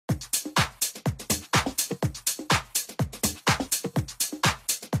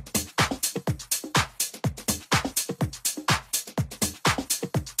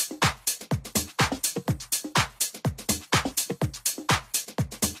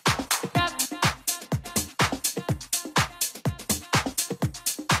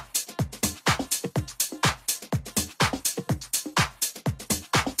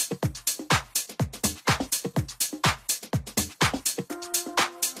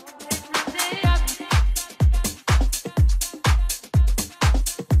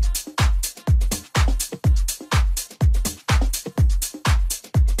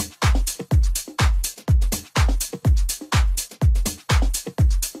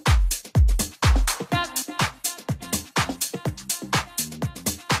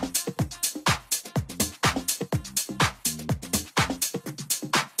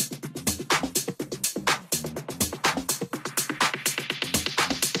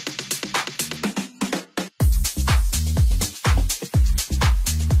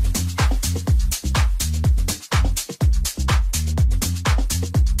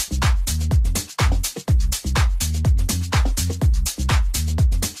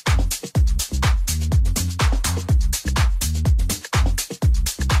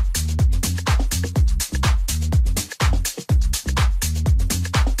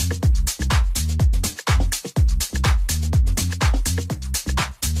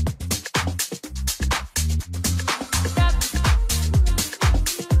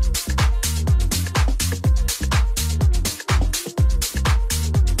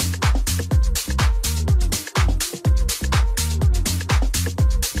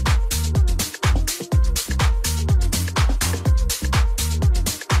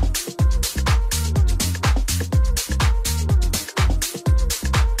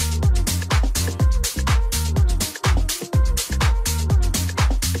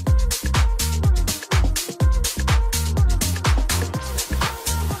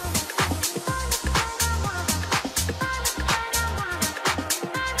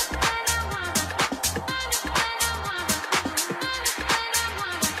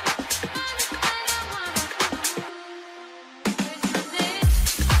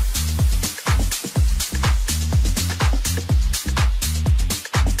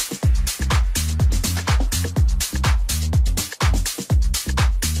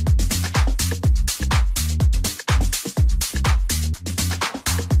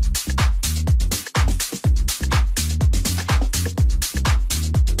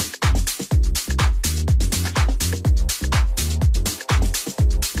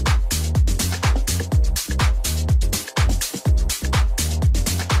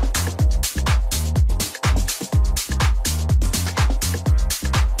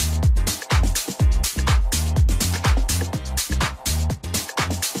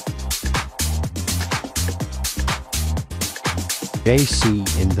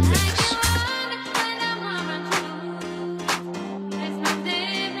JayC in the mix.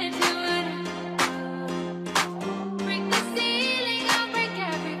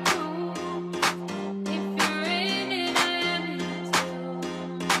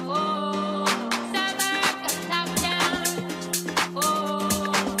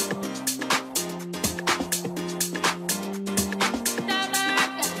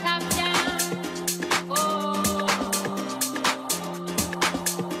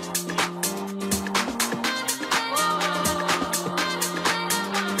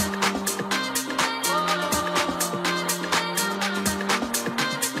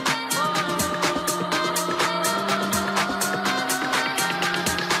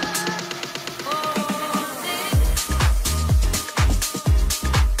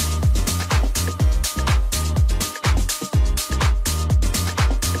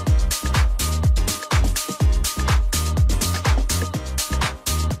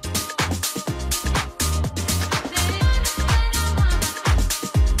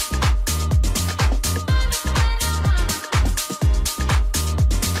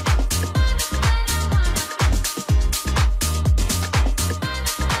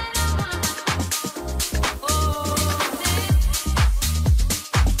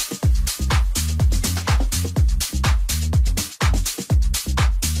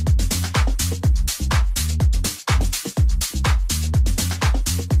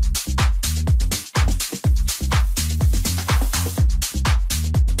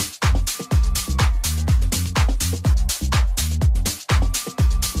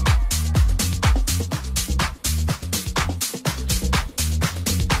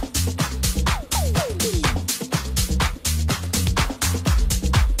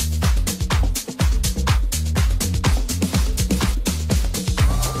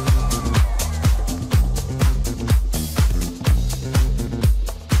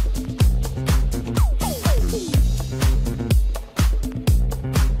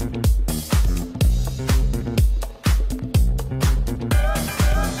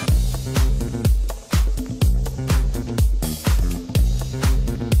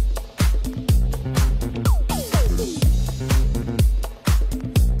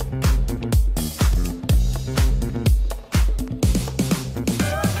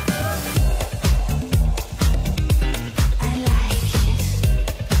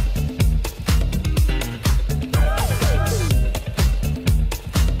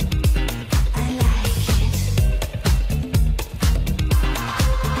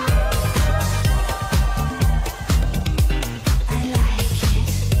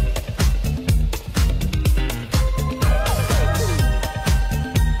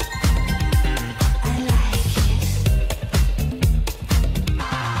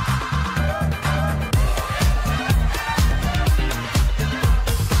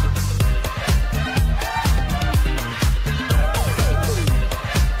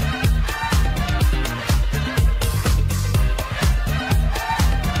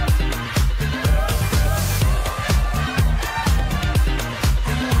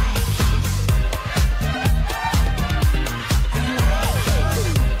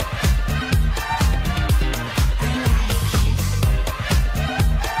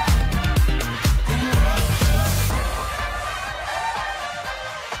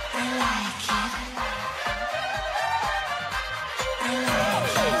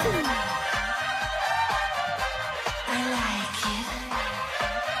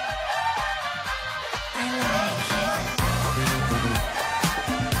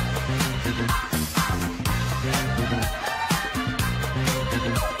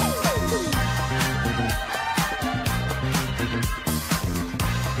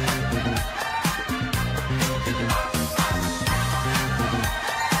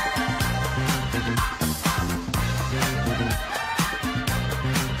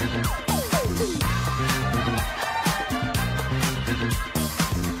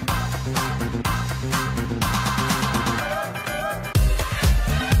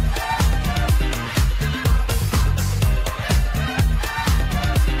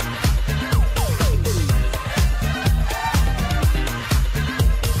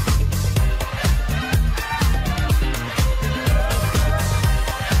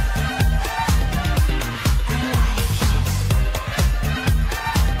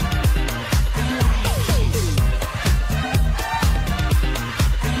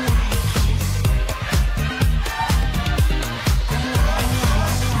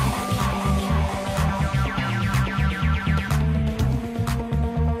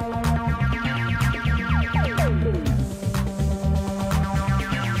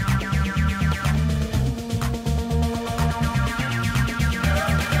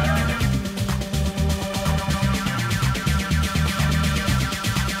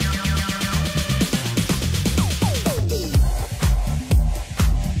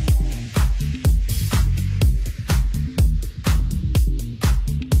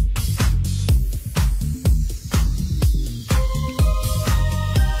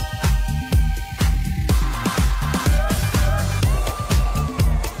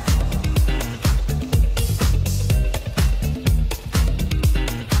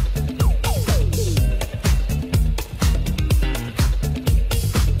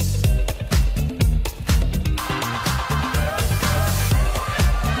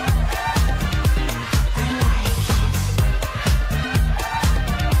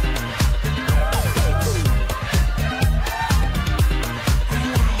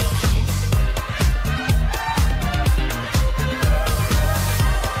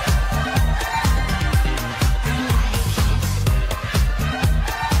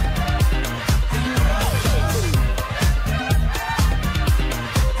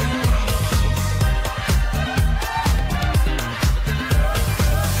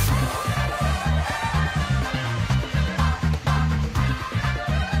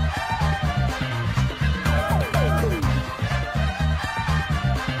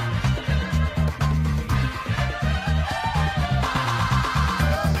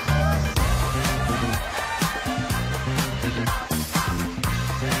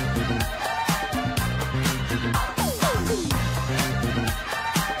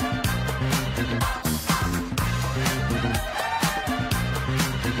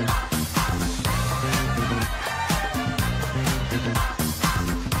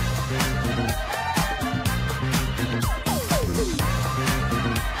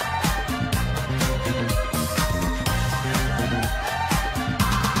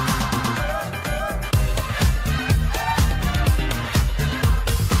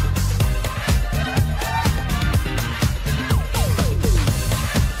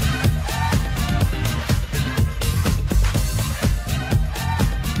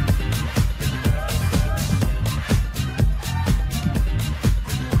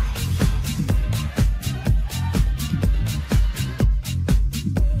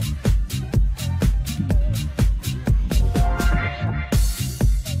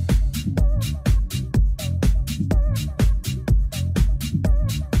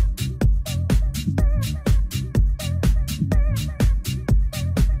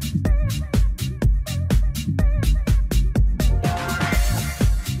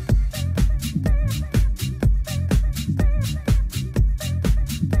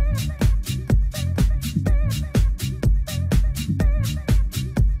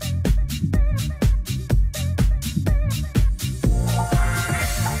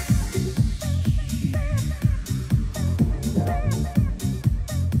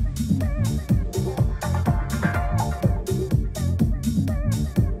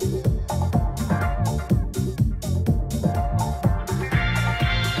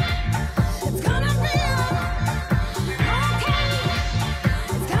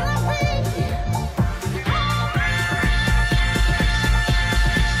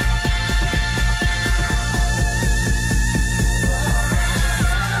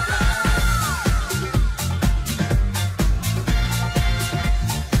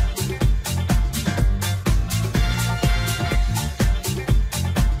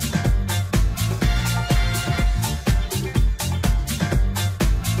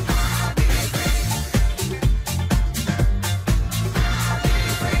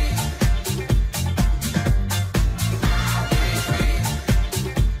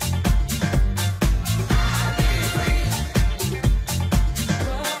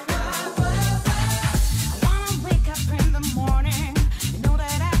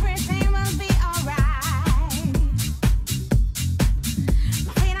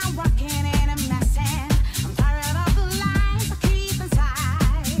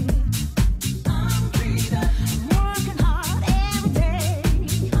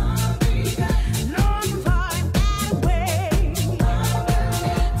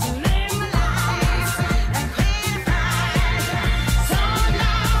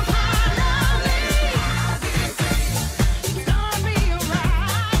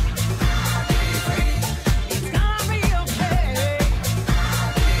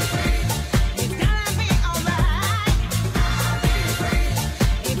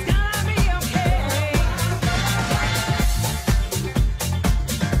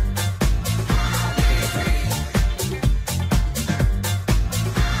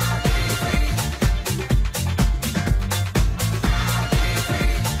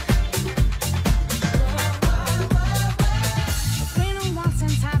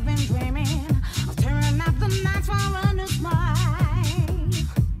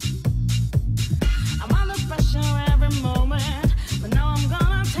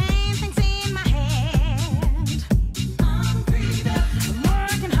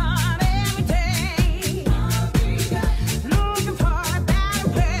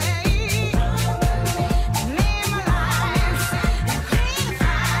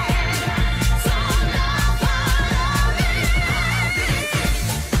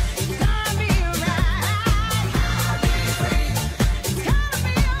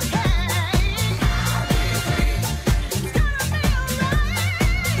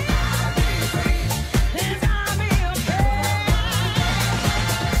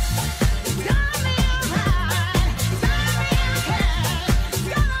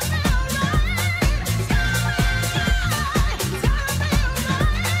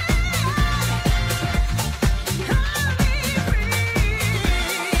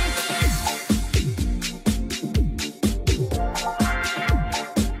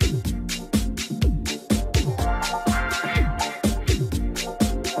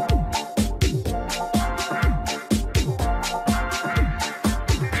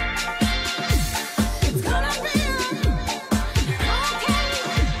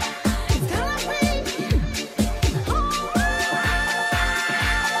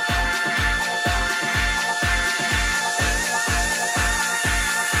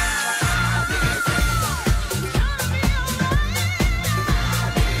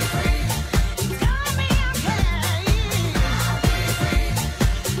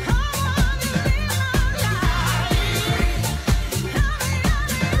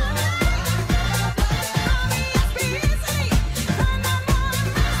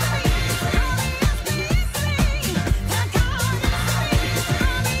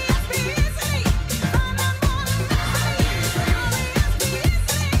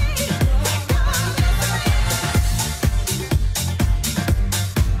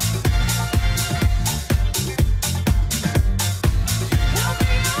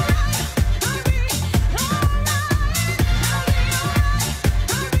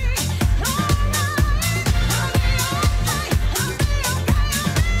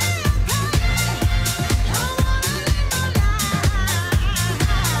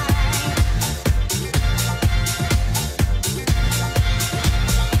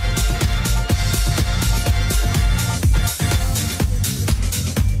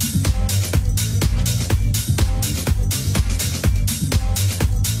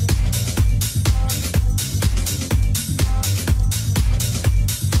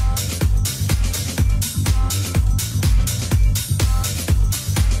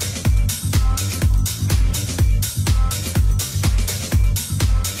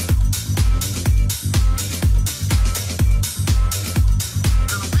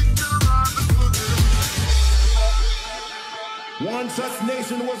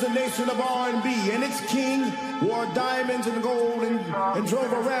 nation was a nation of R&B, and its king wore diamonds and gold and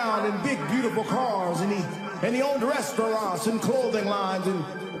drove around in big, beautiful cars, and he owned restaurants and clothing lines, and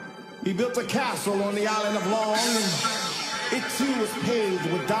he built a castle on the island of Long, and it too was paved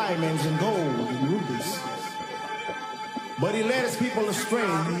with diamonds and gold and rubies. But he led his people astray.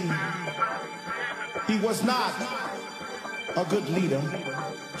 He was not a good leader.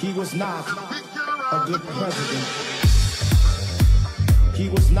 He was not a good president. He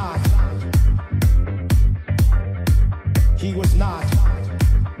was not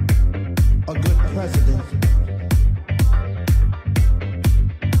a good president.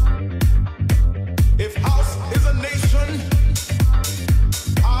 If house is a nation,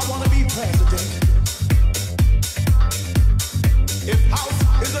 I want to be president. If house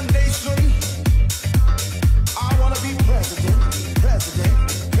is a nation, I want to be president, president,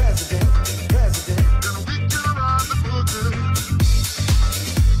 president, president.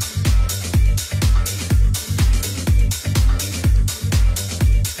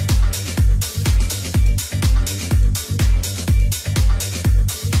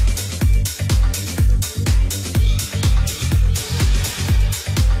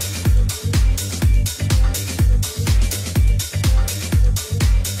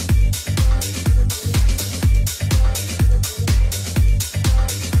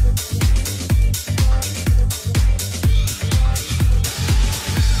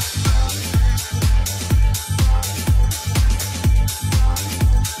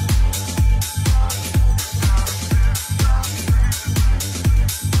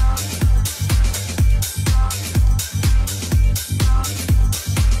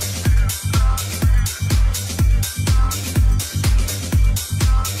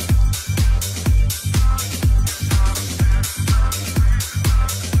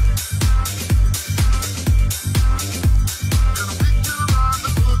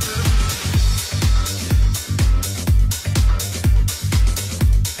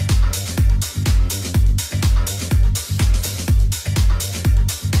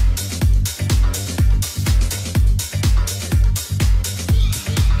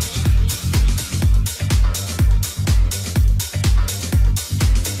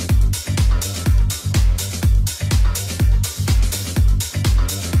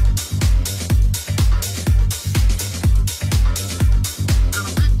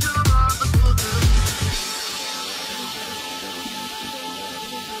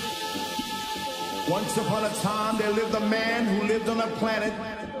 Once upon a time, there lived a man who lived on a planet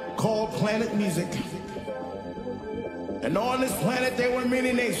called Planet Music. And on this planet, there were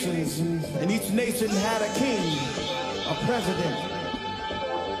many nations, and each nation had a king, a president.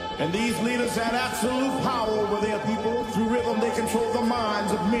 And these leaders had absolute power over their people. Through rhythm, they controlled the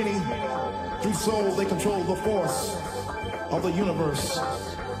minds of many. Through soul, they controlled the force of the universe.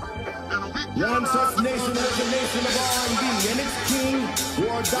 One such nation was a nation of R&B, and its king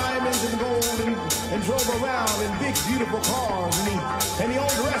wore diamonds and gold and drove around in big, beautiful cars, and he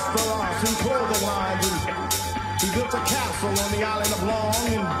owned restaurants and clothing lines, and he built a castle on the island of Long,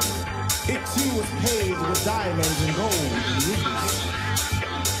 and it too was paved with diamonds and gold and rubies.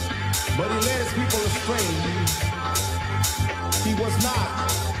 But he led his people astray. He was not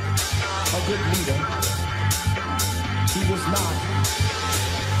a good leader. He was not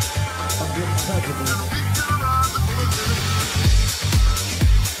a good president.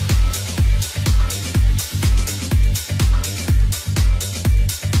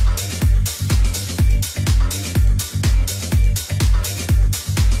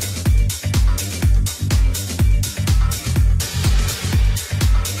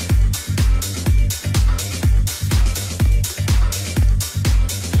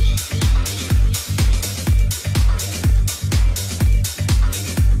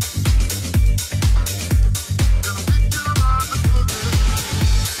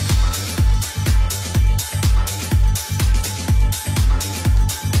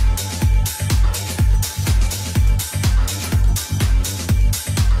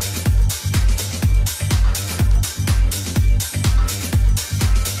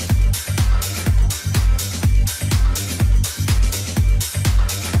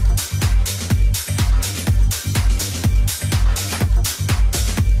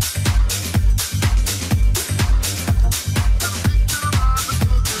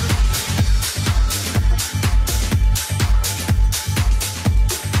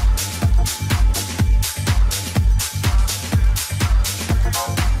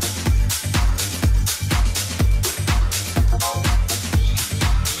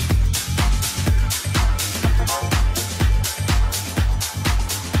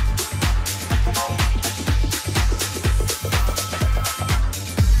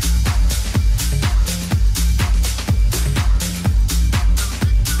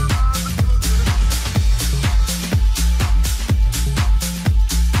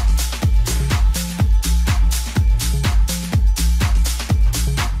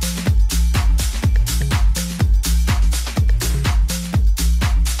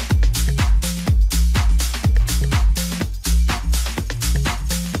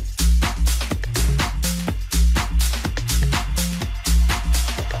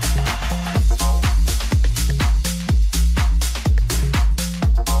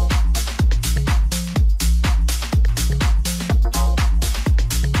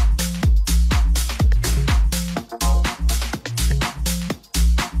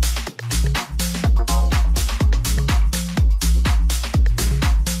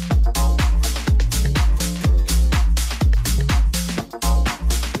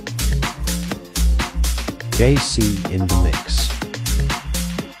 JayC in the mix.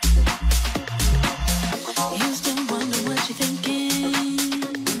 Used to wonder what you're thinking.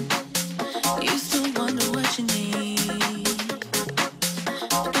 Used to wonder what you need.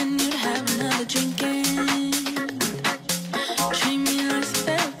 But then you'd have another drink and treat me like some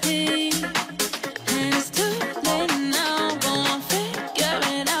therapy. And it's too late now. Go on, figure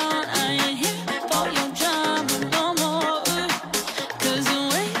it out. I ain't here for your drama no more. 'Cause you're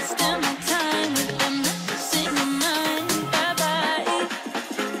wasting my time with that mess in your mind. Bye bye.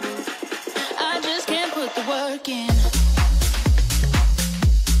 I just can't put the work in.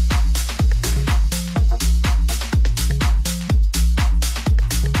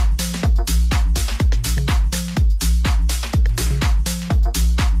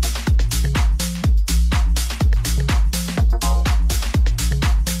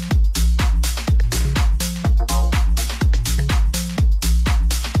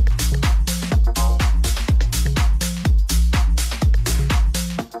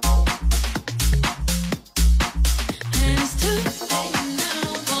 And it's too late now.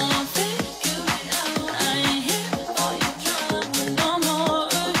 Go on, figure it out. I ain't here for your drama no more.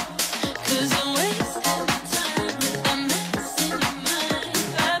 'Cause you're wasting my time with that mess in your mind.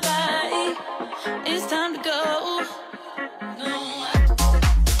 Bye bye. It's time to go. No,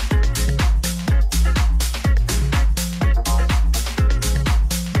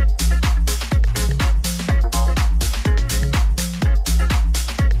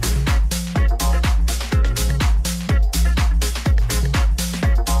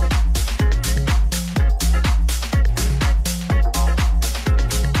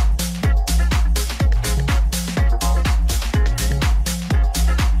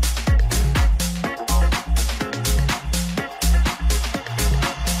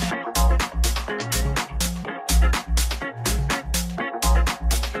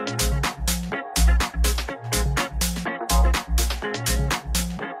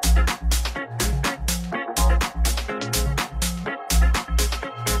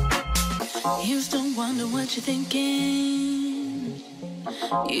 used to wonder what you're thinking.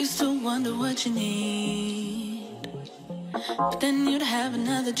 Used to wonder what you need. But then you'd have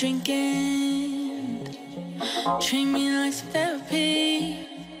another drink and treat me like some therapy.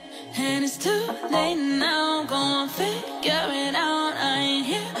 And it's too late now. Go on, figure it out. I ain't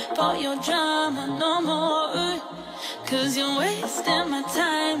here for your drama no more. 'Cause you're wasting my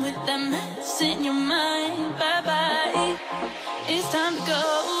time with that mess in your mind. Bye bye. It's time to go.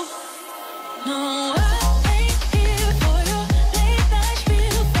 No, I ain't here for your late night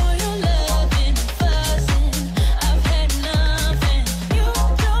spiel, for your loving and fussing. I've had nothing. You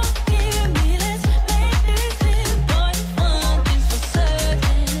don't hear me. Let's make this clear. Boy, one thing's for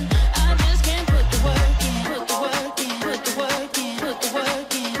certain. I just can't put the work in. Put the work in. Put the work in. Put the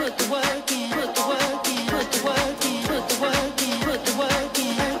work in. Put the work in. Put the work in. Put the work in. Put the work in. Put the work in.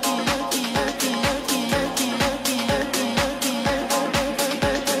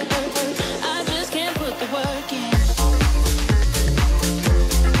 I just can't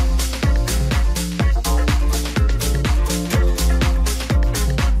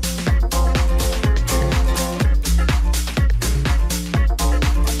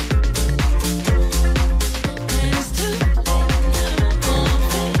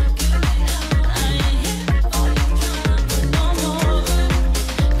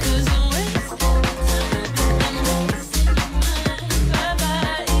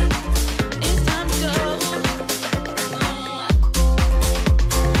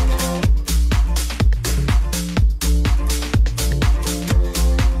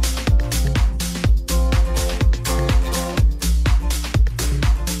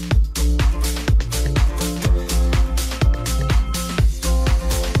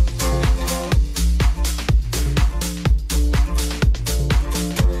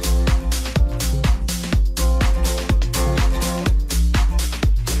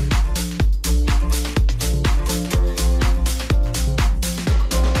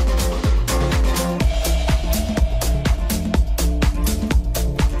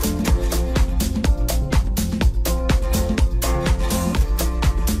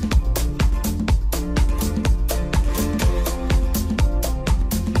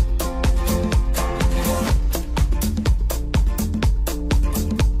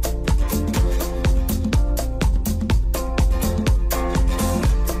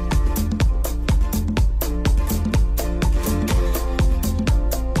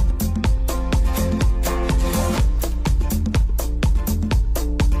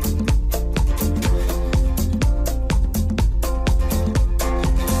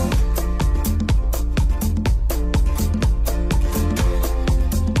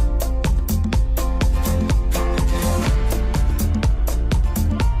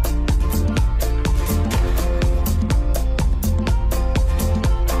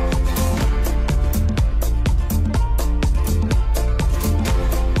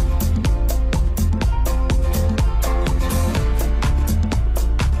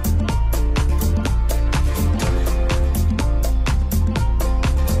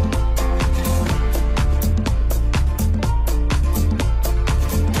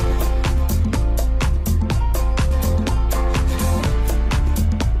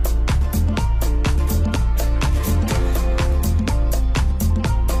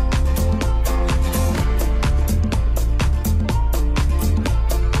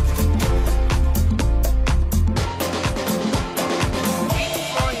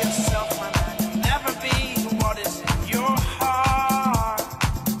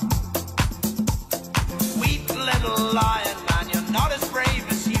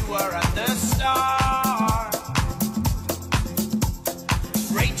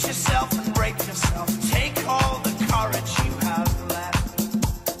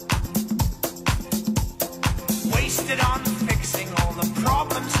wasted on fixing all the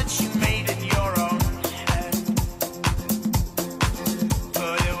problems that you made in your own head.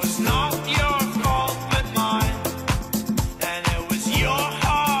 But it was not your fault but mine, and it was your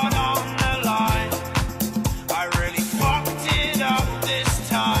heart on the line. I really fucked it up this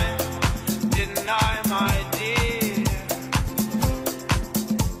time, didn't I, my dear?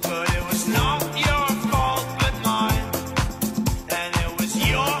 But it was not your fault but mine, and it was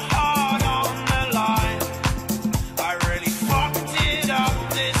your heart on the line. I really fucked it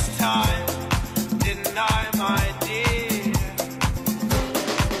up this time, didn't I, my dear?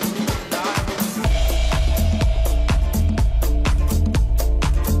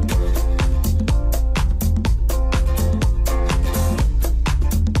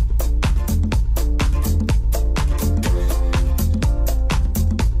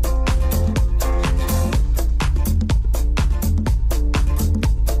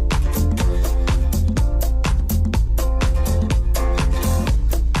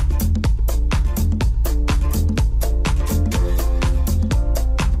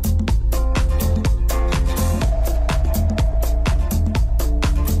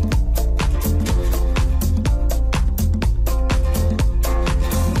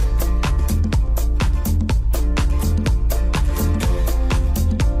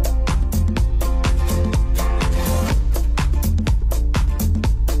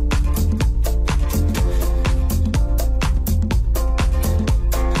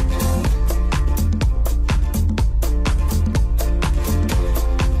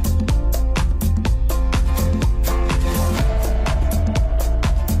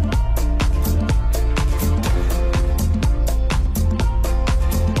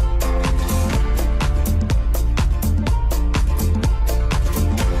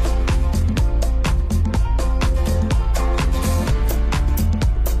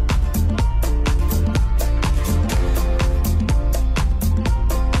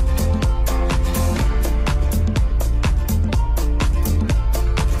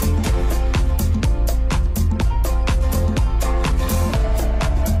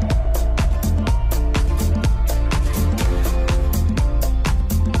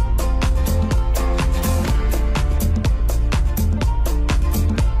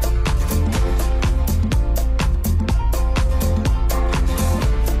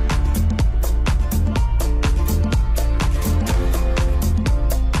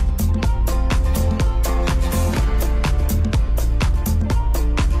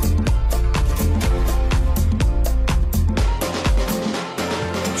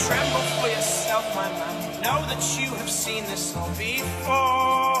 Tremble for yourself, my man. Know that you have seen this all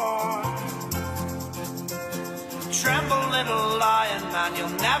before. Tremble, little lion man,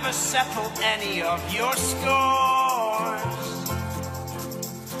 you'll never settle any of your scores.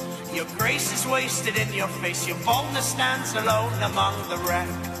 Your grace is wasted in your face, your boldness stands alone among the wreck.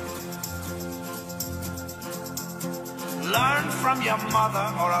 Learn from your mother,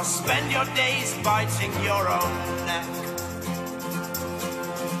 or I'll spend your days biting your own neck.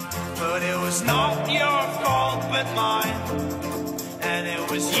 But it was not your fault but mine, and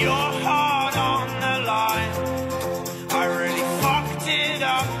it was your heart on the line. I really fucked it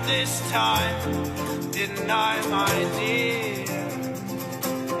up this time, didn't I, my dear?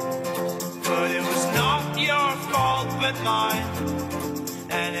 But it was not your fault but mine,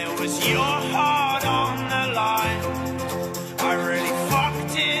 and it was your heart on the line. I really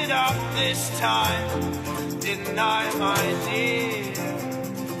fucked it up this time, didn't I, my dear?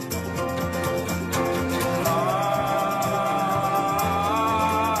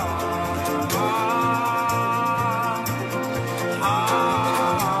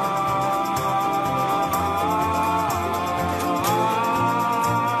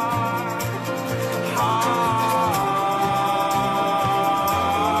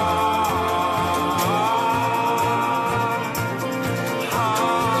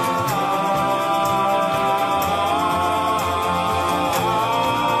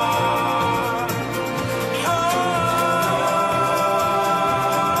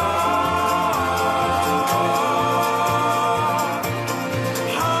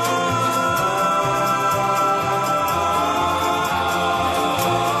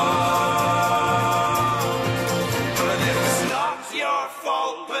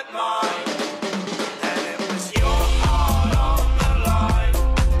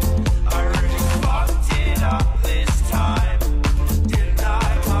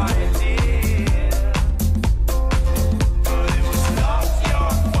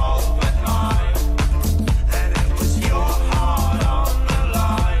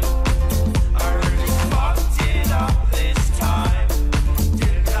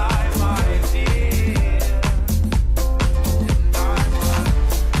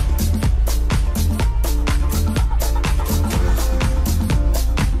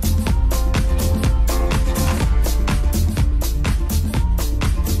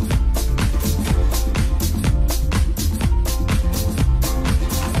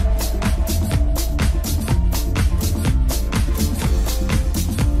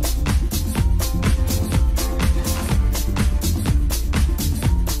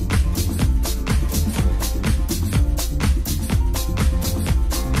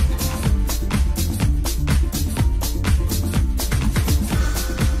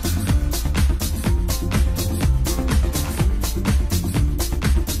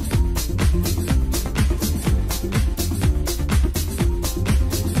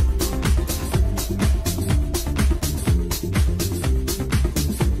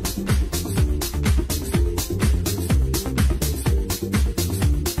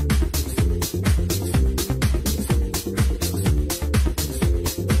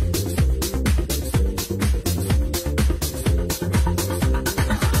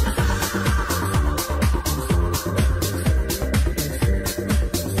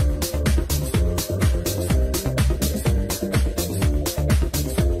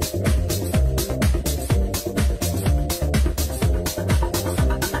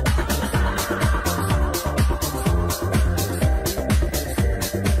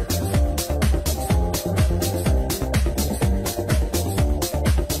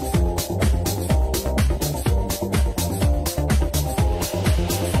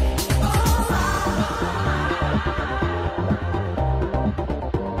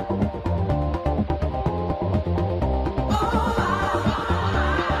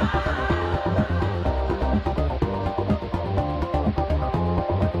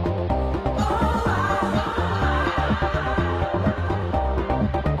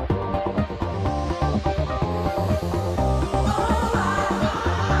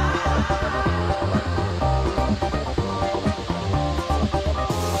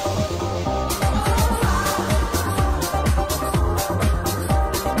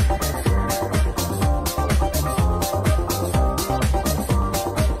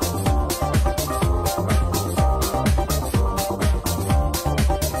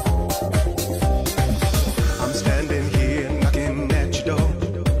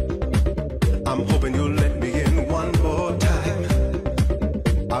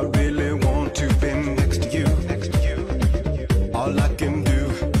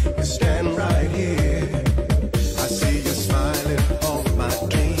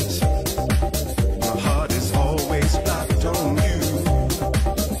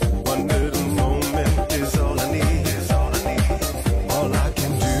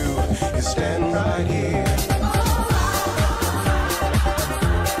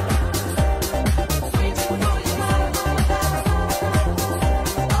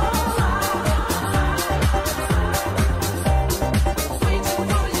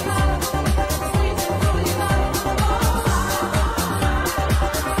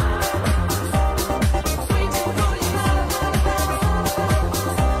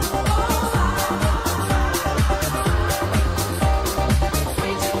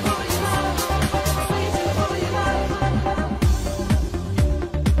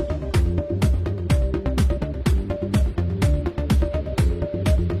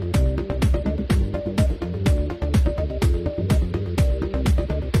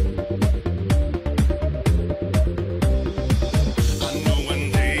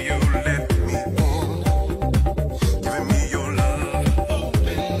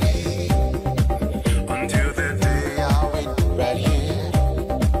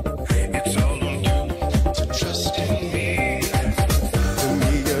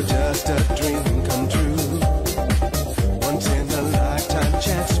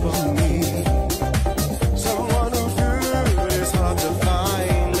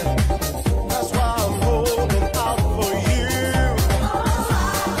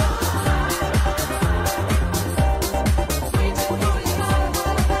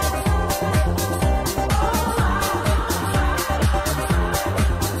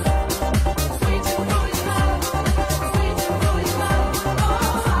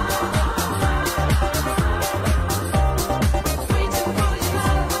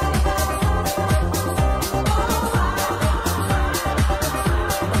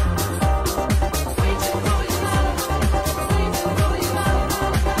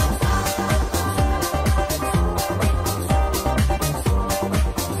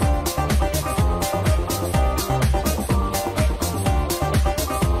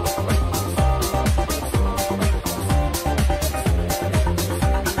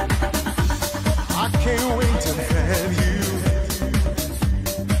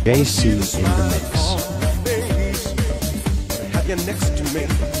 JayC in the mix. Have you next to me?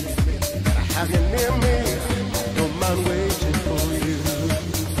 Have you near me? Don't mind waiting for you.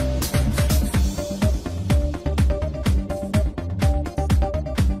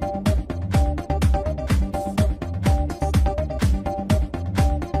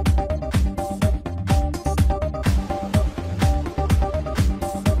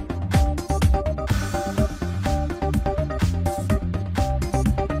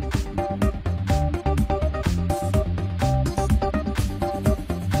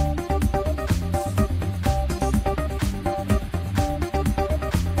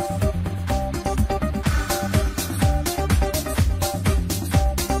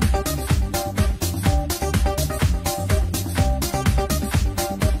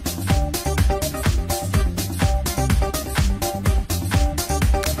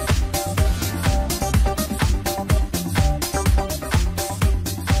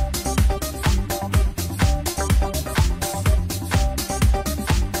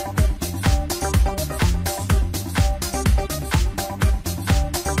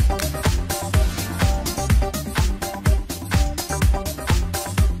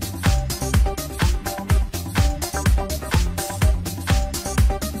 To freak this.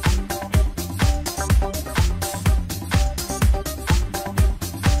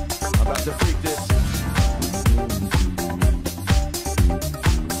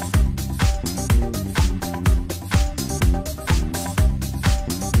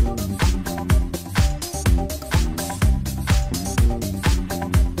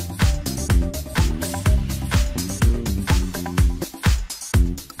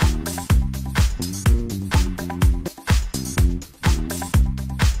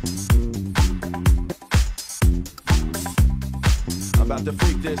 I'm about to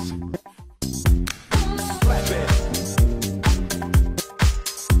freak this.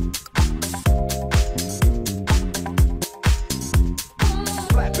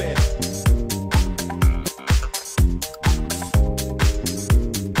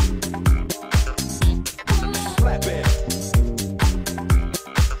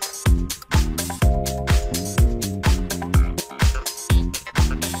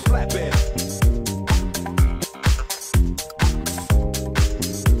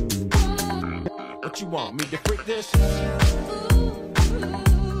 What you want me to freak this?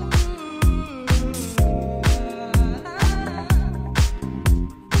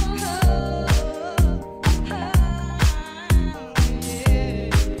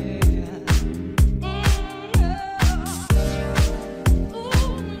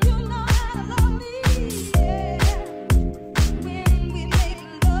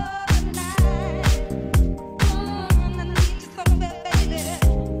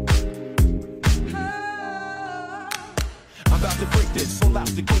 About to break this, full out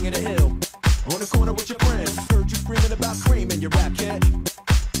the king of the hill. On the corner with your friends, heard you screaming about cream in your rap kit.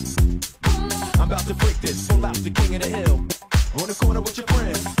 I'm about to break this, full out the king of the hill. On the corner with your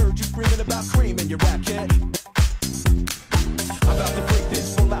friends, heard you screaming about cream in your rap kit. I'm about to break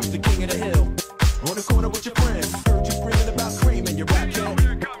this, full out the king of the hill. On the corner with your friends, heard you screaming about cream in your rap kit.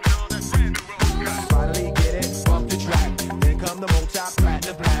 Finally get it off the track, then come the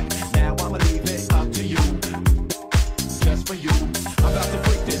multi-platinum black. Now I'ma leave it up to you. Just for you, I'm about to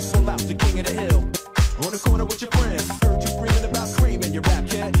break this, full out the king of the hill. On the corner with your friends, heard you screaming about cream in your rap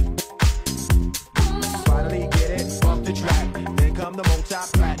kit. Finally get it off the track, then come the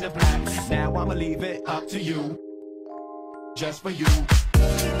multi-platinum black. Now I'ma leave it up to you. Just for you.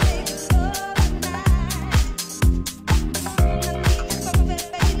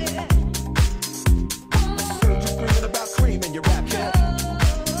 Heard you screaming about cream in your rap kit.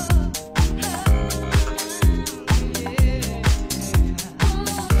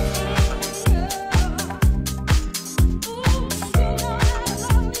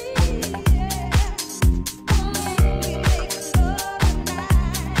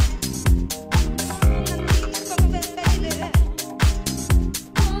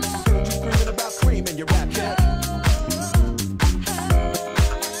 Screaming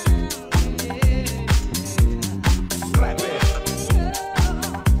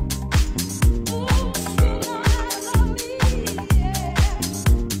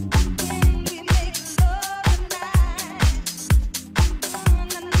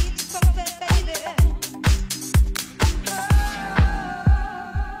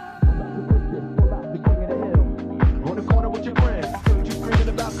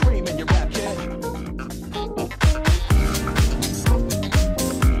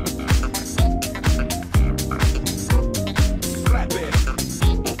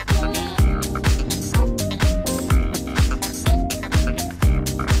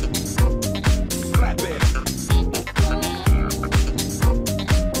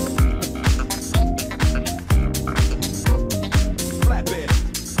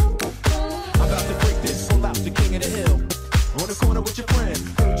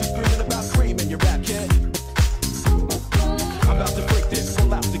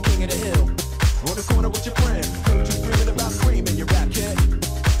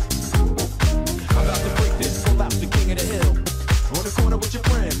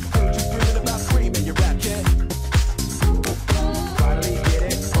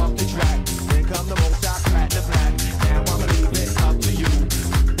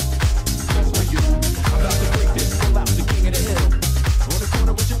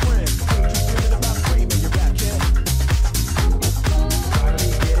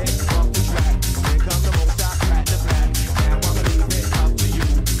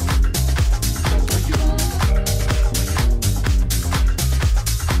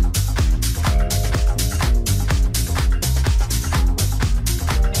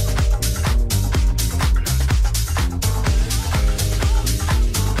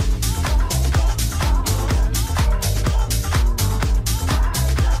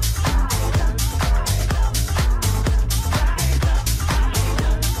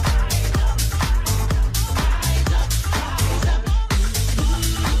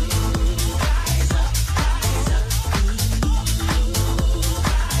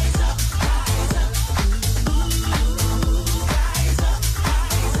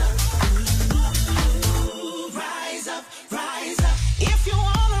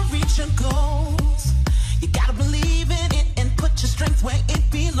where it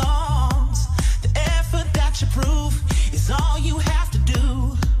belongs. The effort that you prove is all you have to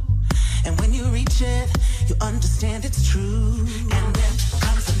do. And when you reach it, you understand it's true. And then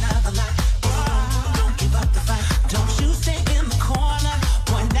comes another light. Oh, don't give up the fight. Don't you stay in the corner.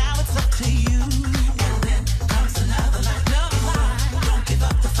 Boy, now it's up to you. And then comes another light. Another light. Don't give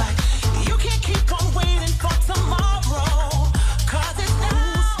up the fight. You can't keep on waiting for tomorrow. Cause it's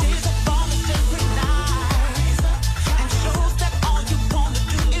now. Who stays up on the every night and shows that all you wanna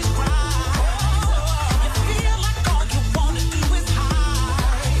do is rise. You feel like all you wanna do is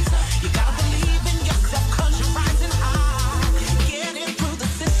hide. You gotta believe in yourself cause you're rising high. Get in through the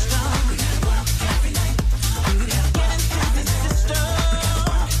system. We gotta work every night. We gotta get in through the system.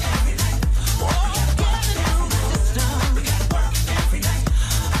 Every night. Oh, get in through the system. We gotta work every night.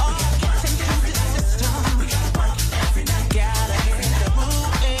 Oh, get in through the system. We gotta work every night. Gotta hit the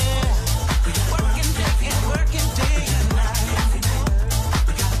move, yeah. Working day and working day and night. We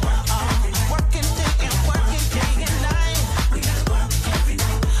gotta work every night. Working day and working day and night. We gotta work every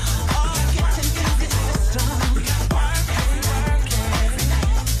night. Oh, get into the system. We gotta work every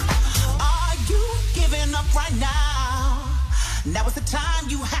night. Are you giving up right now? Now is the time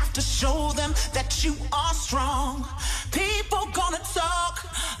you have to show them that you are strong. People gonna talk,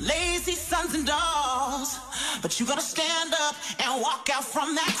 lazy sons and daughters, but you gotta stand up and walk out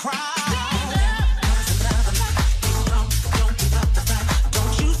from that crowd. Don't give up the fight.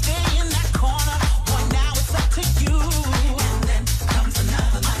 Don't you stay in that corner. Boy, now it's up to you. And then comes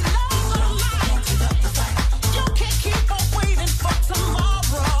another light. Don't give up the fight. You can't keep on waiting for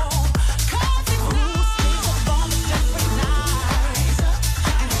tomorrow. Cause it's who stays up on the every night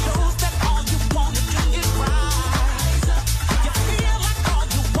and shows that all you wanna do is rise. You feel like all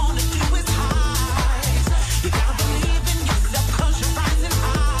you wanna do is hide. You gotta believe in yourself cause you're rising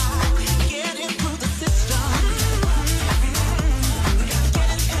high. Get in through the system. We gotta get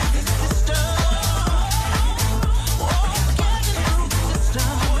in through the system. Oh, get in through the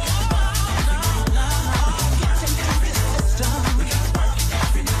system. Get in through the system. We gotta work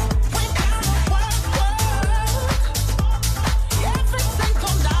every night. We gotta work every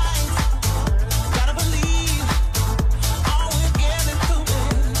single night. Gotta believe. Oh, we're getting through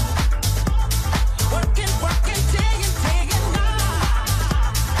it. Working day and night.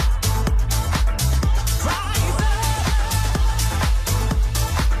 Rise up.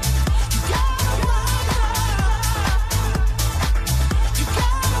 You gotta rise up. You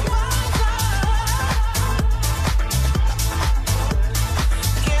gotta rise up.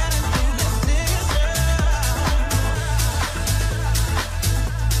 Getting through the system.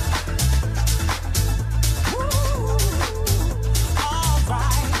 All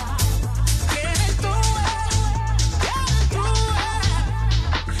right. Getting through it. Getting through it.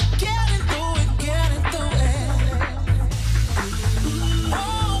 Getting through it. Getting through it.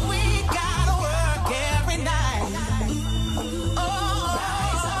 Oh, we gotta work every night. Oh,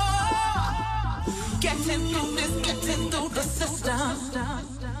 getting through this, getting through the system.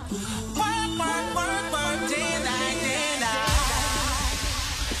 Work, day and night, day and night.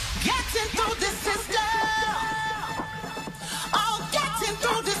 Getting through this system. Oh, getting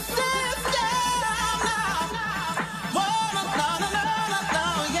through this system. Whoa, no,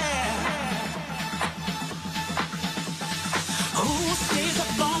 yeah. Who stays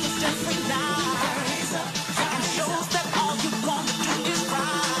up on the every night and shows that all you wanna do is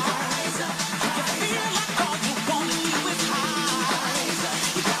rise. You feel like all you wanna do is hide.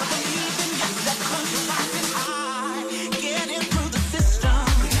 You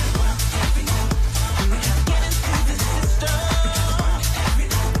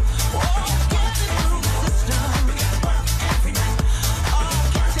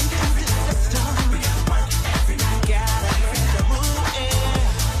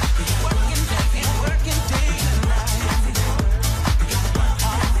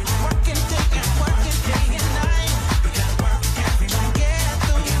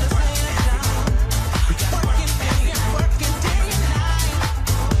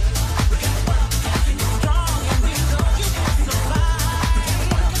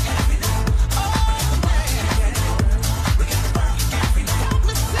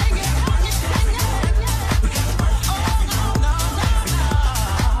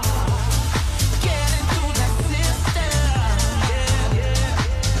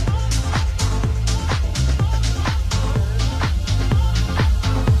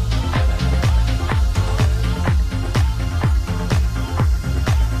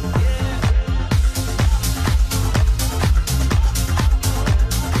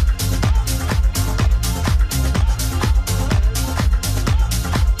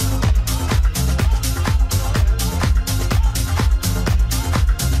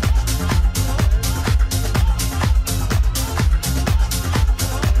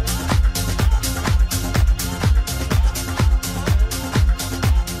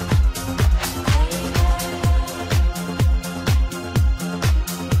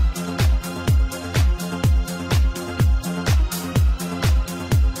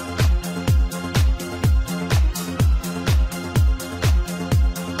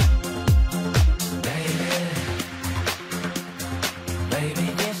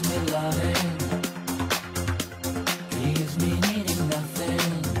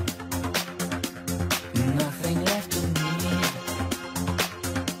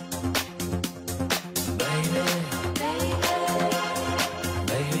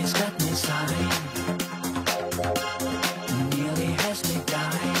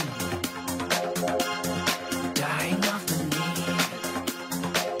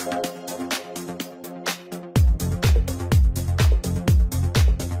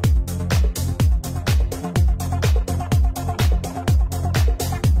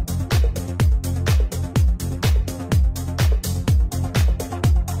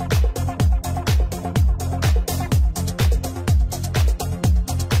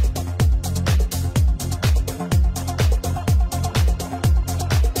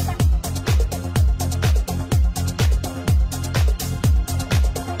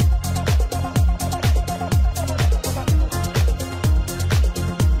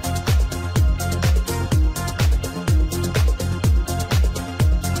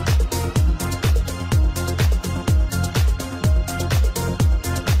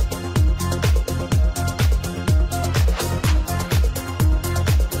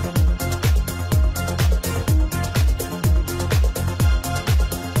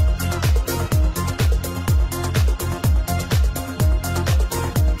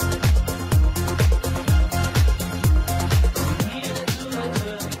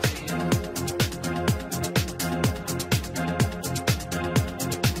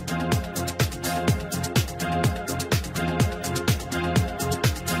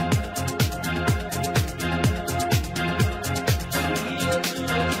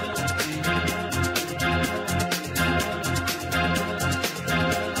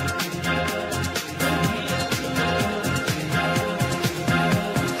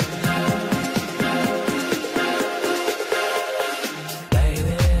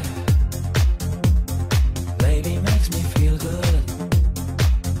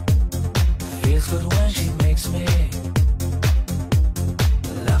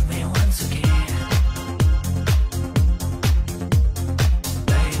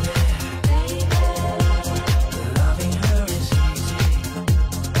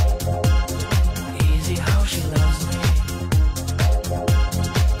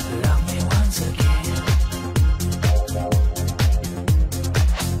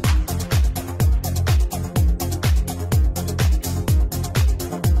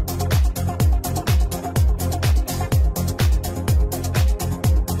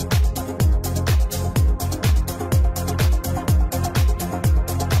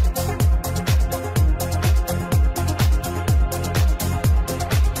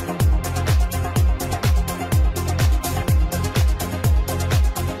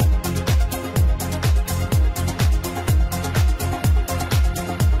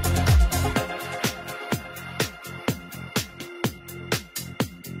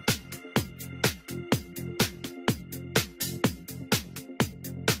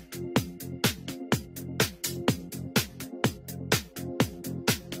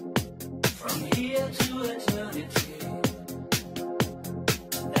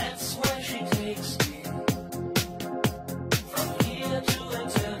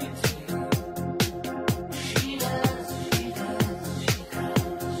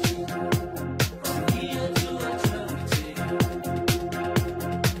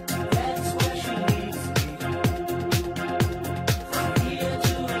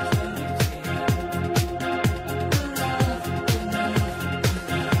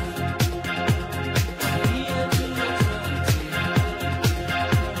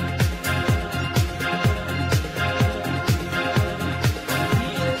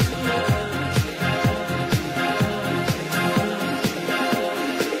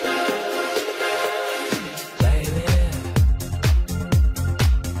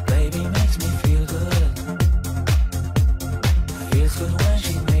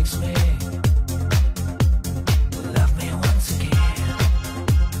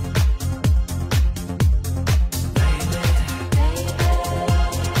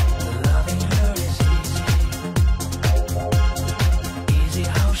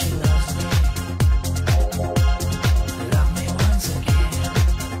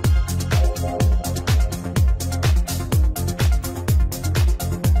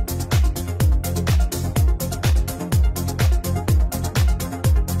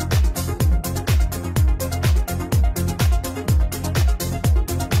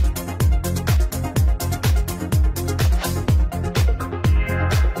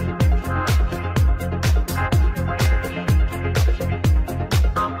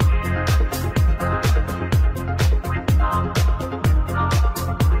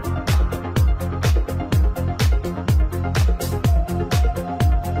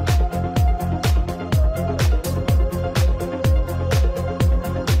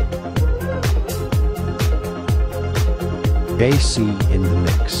JayC in the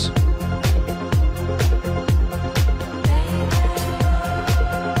mix.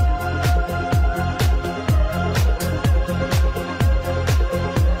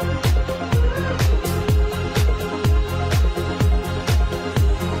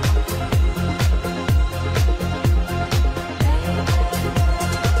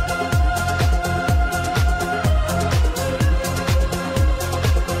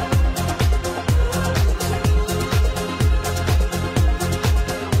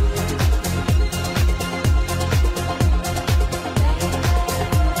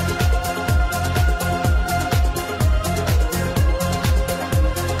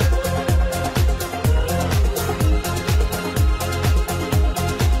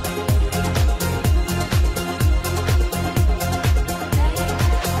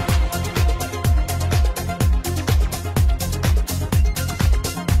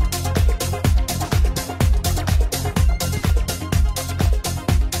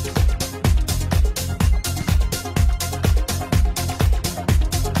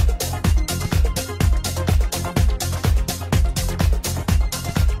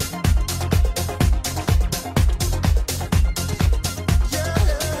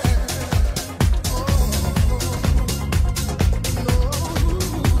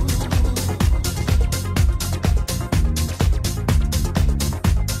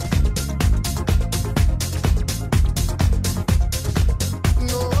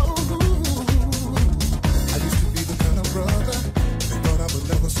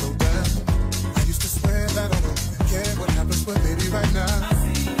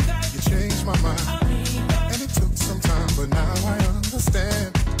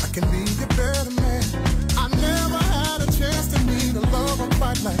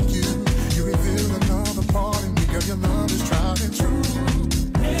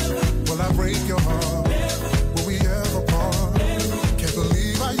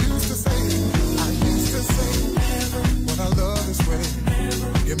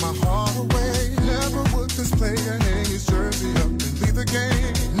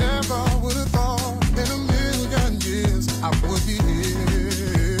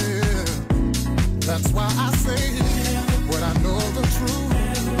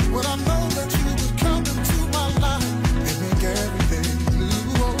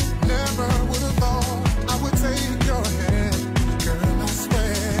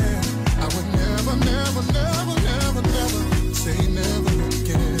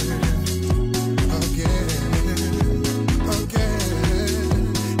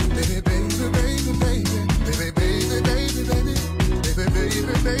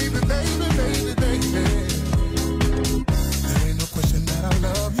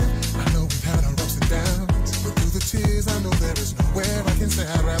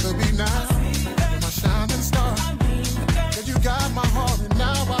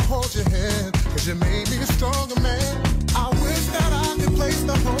 'cause you made me a stronger man. I wish that I could place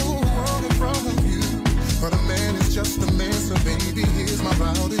the whole world in front of you, but a man is just a man, so baby, here's my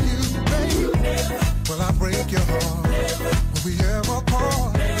vow to you, baby. Will I break your heart? Will we ever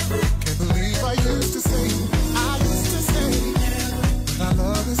part? Can't believe I used to say, but I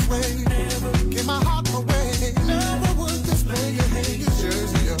love this way. Give my heart away. Never would display your hate, your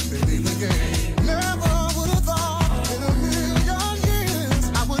jersey up and leave the game. Never would have thought in a million years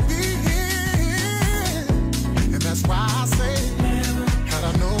I would be here. And that's why I say, had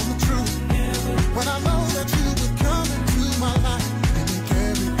I known the truth, when I know that you would come into my life and make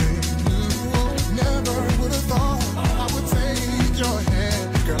everything new. Never would have thought I would take your hand,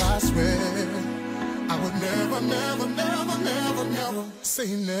 girl, I swear. I would never, never, never, never, never say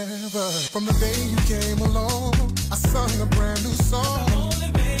never. From the day you came along, I sung a brand new song.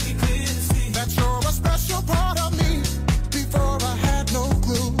 That you're a special part of me. Before I had no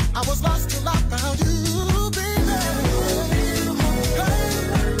clue, I was lost till I found you, baby. Hey,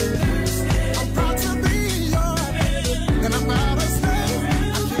 I'm proud to be yours, and I'm out of step.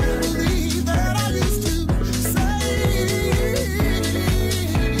 I can't believe that I used to say,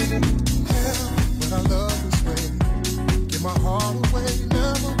 yeah, but I love this way. Give my heart away.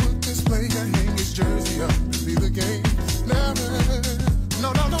 Never would display your hang his jersey up and leave the game. Never.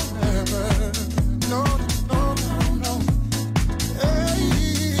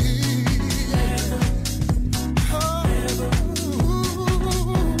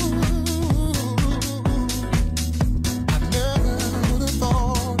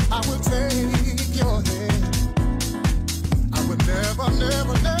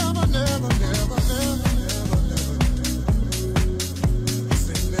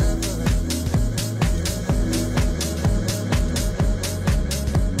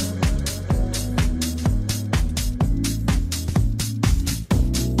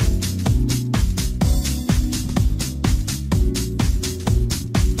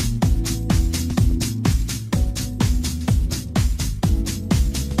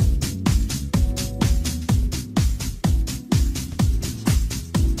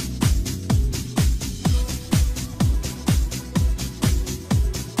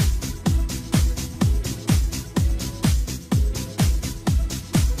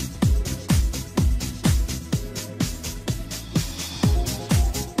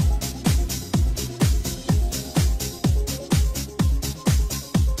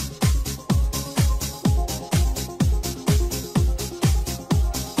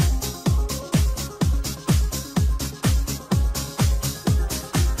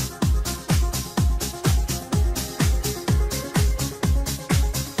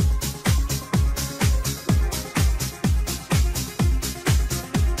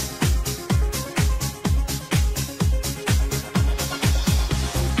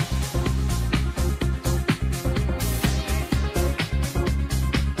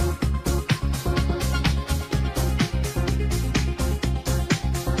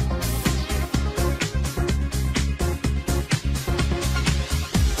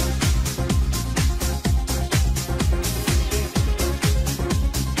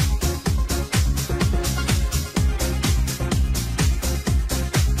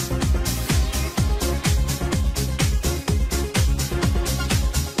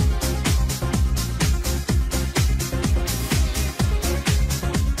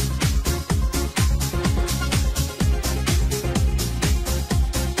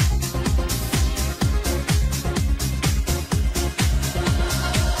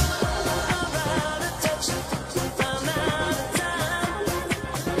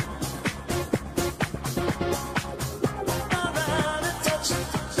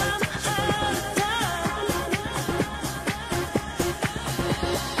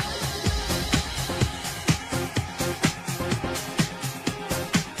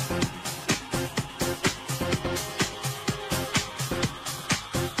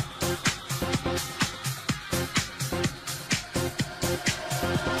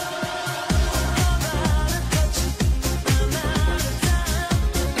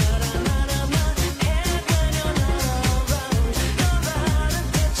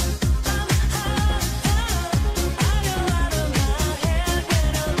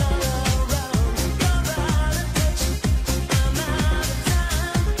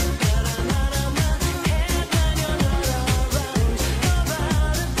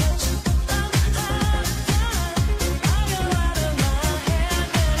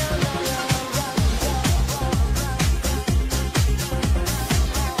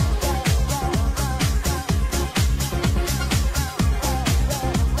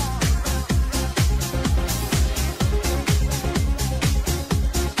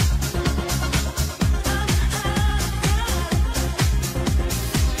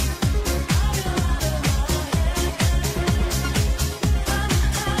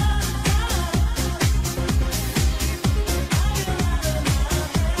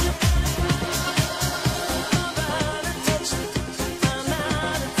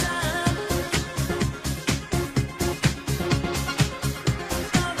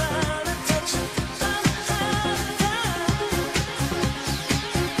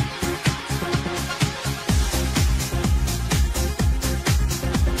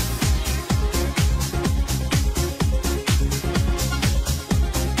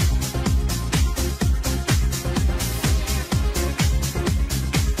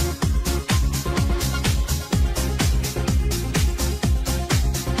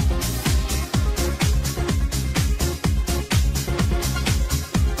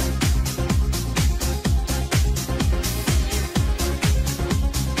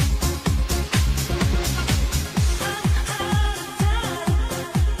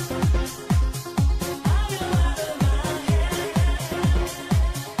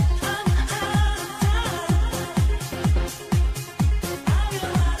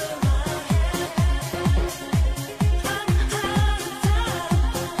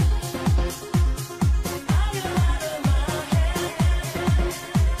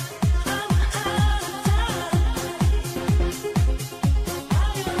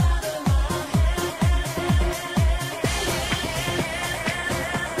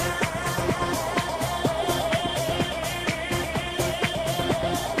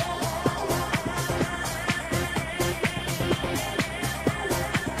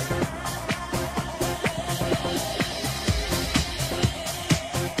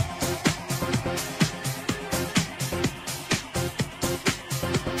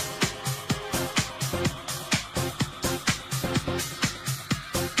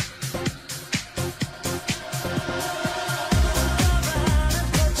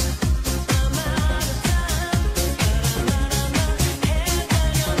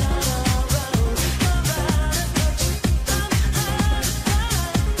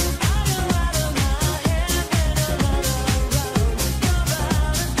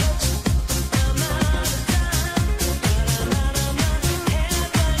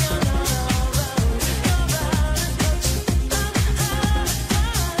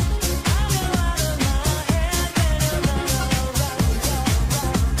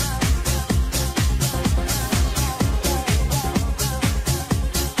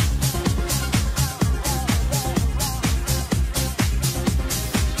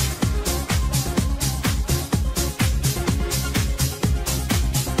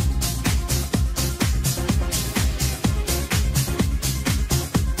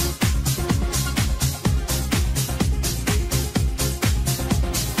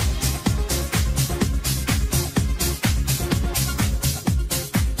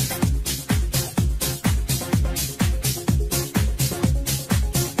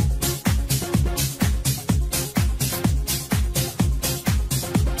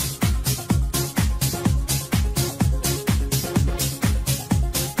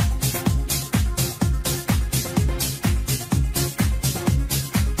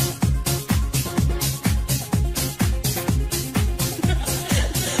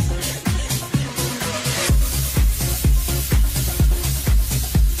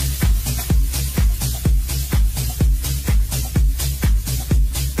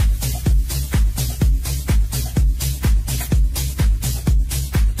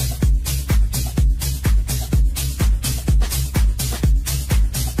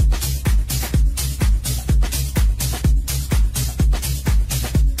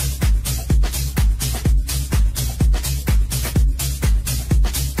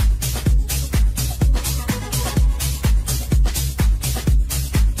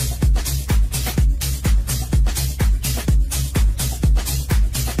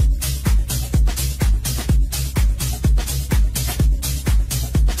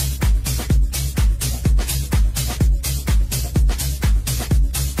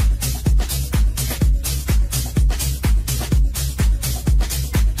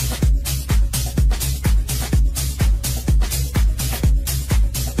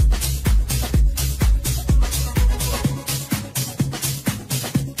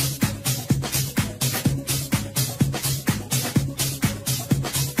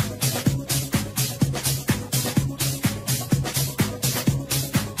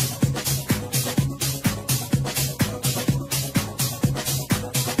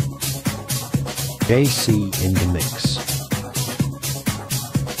 JayC in the mix.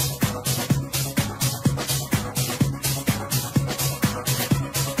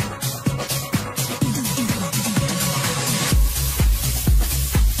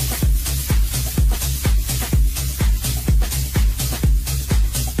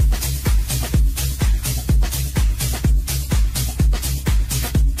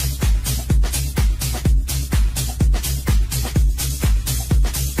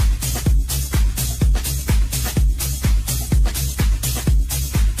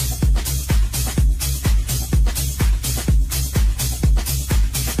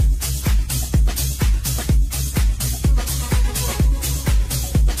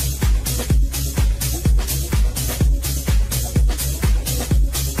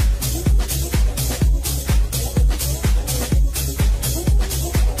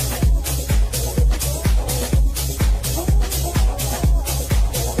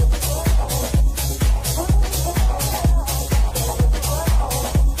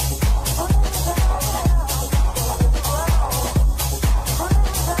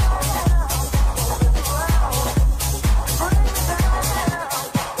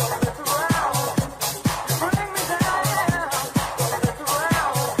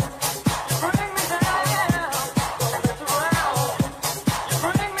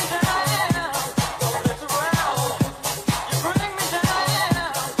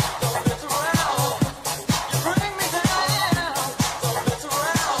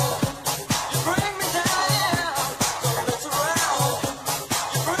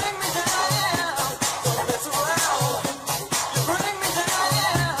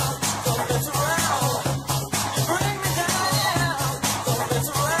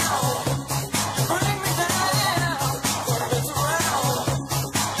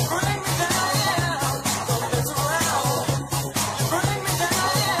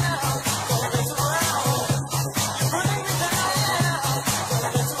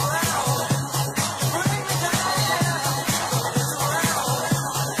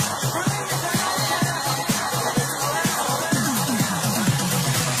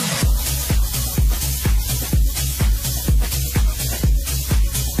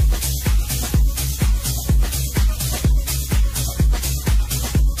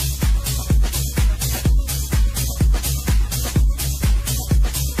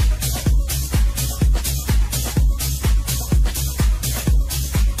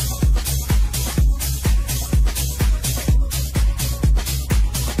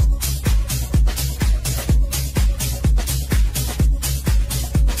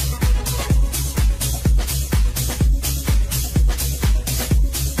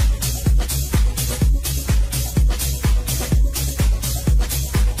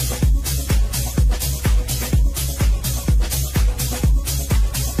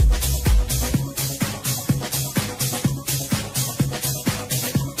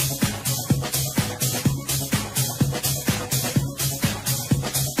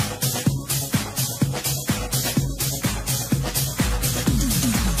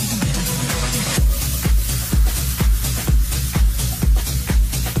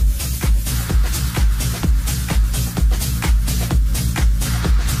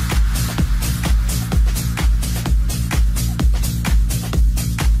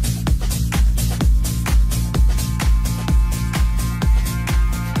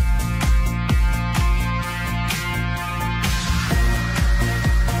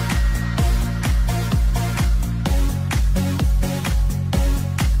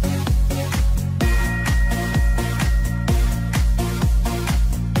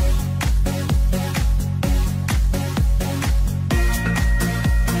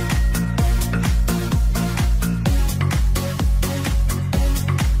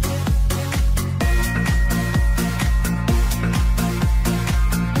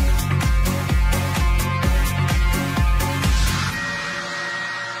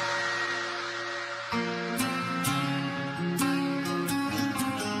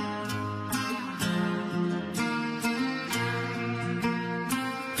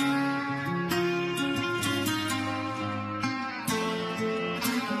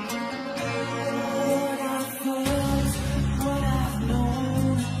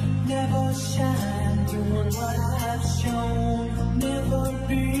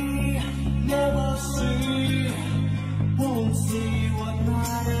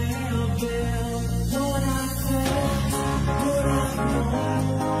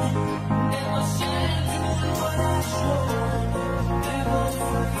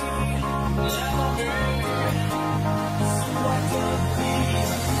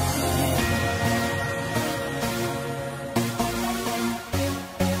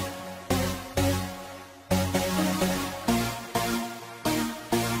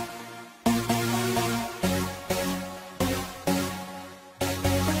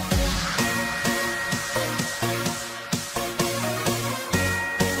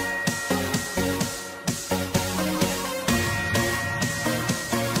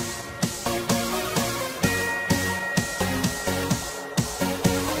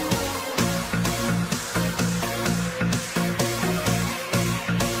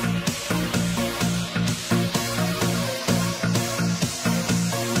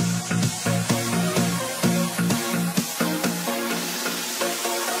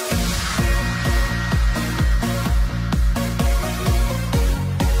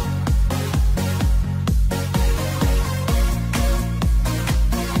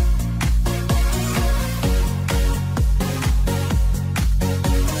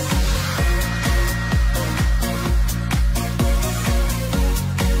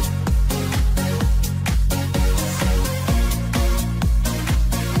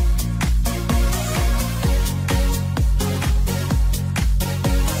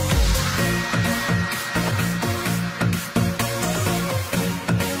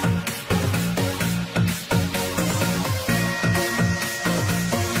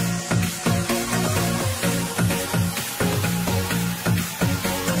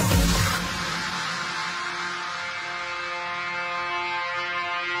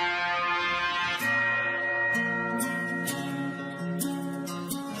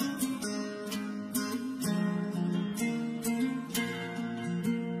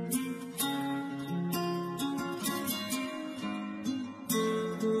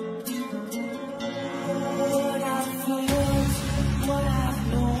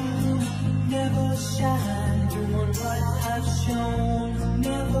 I've shown,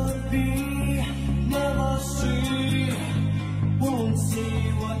 never be, never see. Won't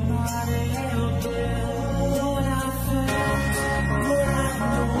see what not have been. What I felt, what I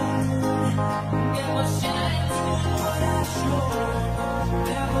know. Never shine through what I show.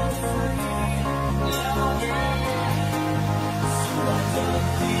 Never free, never be. So I don't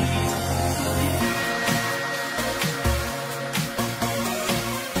be.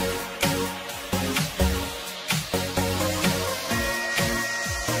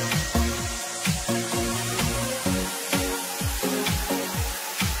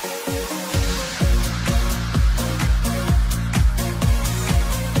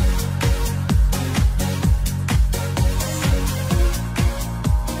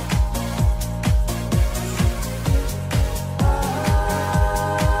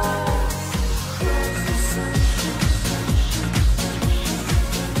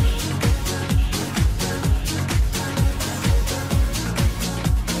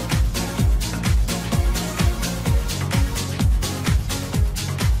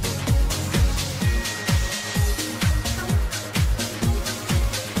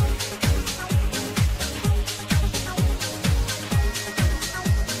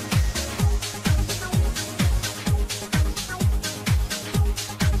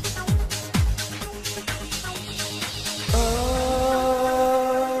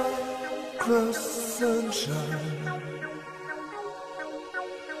 Sunshine.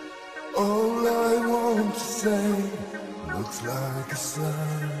 All I want to say looks like a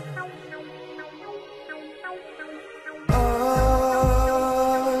sign. I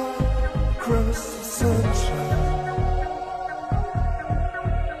cross the sunshine.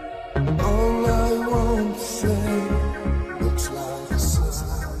 All I want to say looks like a sign.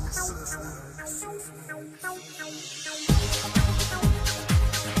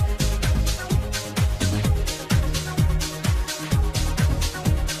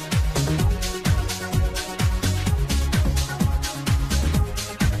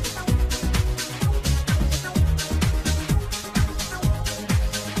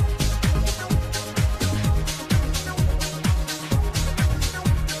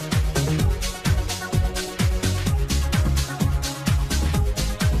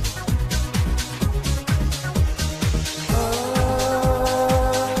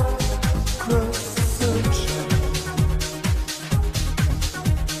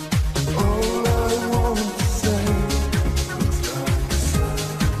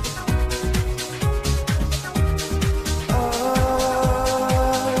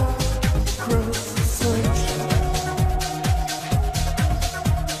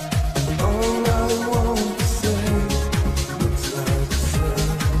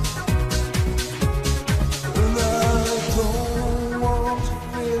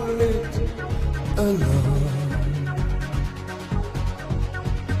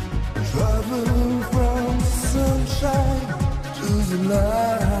 Traveling from sunshine to the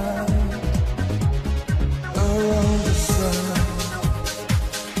night, around the sun.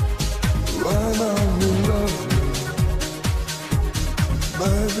 Why not you love me?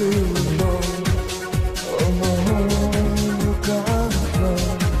 Maybe we know. Oh no, you can't run.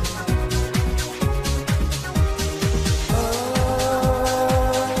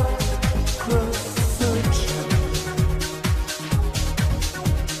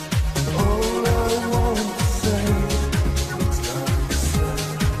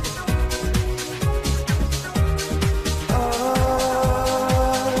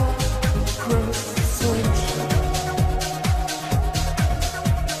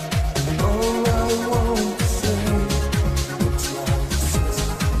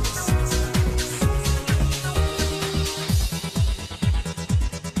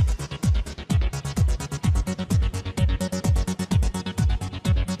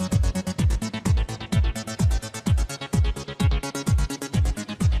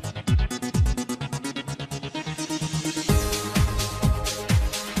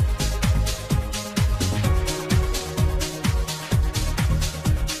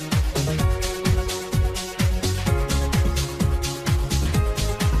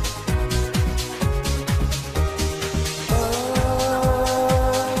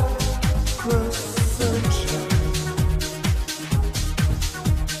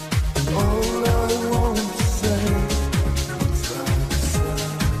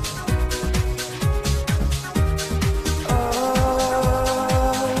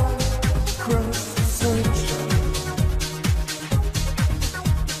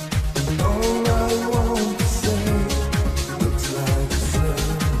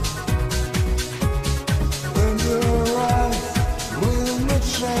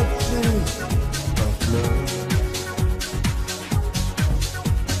 Shut